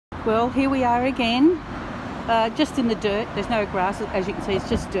Well, here we are again, just in the dirt. There's no grass, as you can see, it's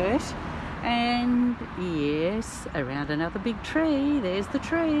just dirt. And yes, around another big tree. There's the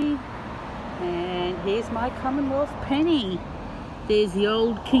tree. And here's my Commonwealth Penny. There's the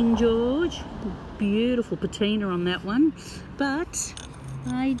old King George. Beautiful patina on that one. But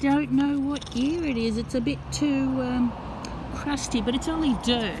I don't know what year it is. It's a bit too crusty, but it's only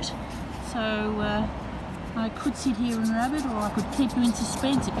dirt. So I could sit here and rub it, or I could keep you in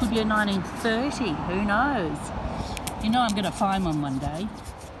suspense. It could be a 1930, who knows? You know I'm going to find one day.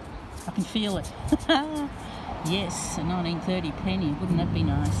 I can feel it. Yes, a 1930 penny, wouldn't that be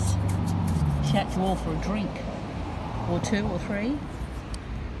nice? Shout you all for a drink, or two or three.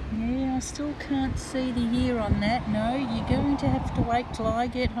 Yeah, I still can't see the year on that. No, you're going to have to wait till I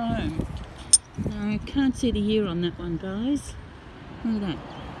get home. No, I can't see the year on that one, guys. Look at that.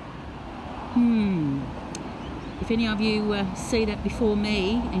 If any of you see that before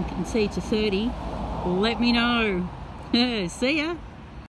me and can see it's a 30, let me know. See ya.